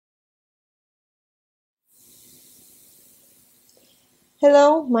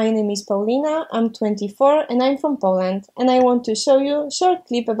Hello, my name is Paulina, I'm 24 and I'm from Poland, and I want to show you a short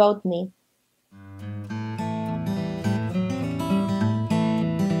clip about me.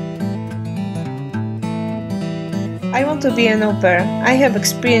 I want to be an au pair. I have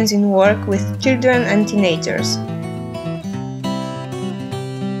experience in work with children and teenagers.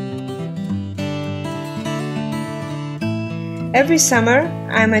 Every summer,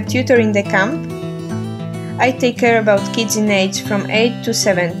 I'm a tutor in the camp. I take care about kids in age from 8 to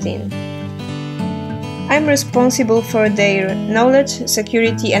 17. I'm responsible for their knowledge,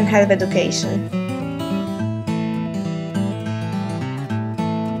 security and health education.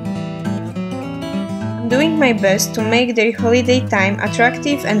 I'm doing my best to make their holiday time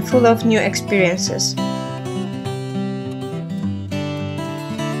attractive and full of new experiences.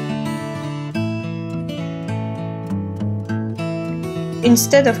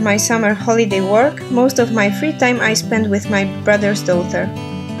 Instead of my summer holiday work, most of my free time I spend with my brother's daughter.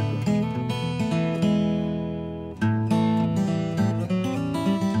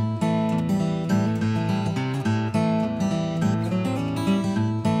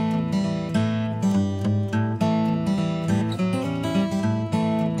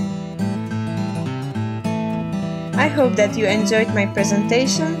 I hope that you enjoyed my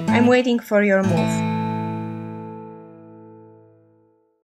presentation. I'm waiting for your move.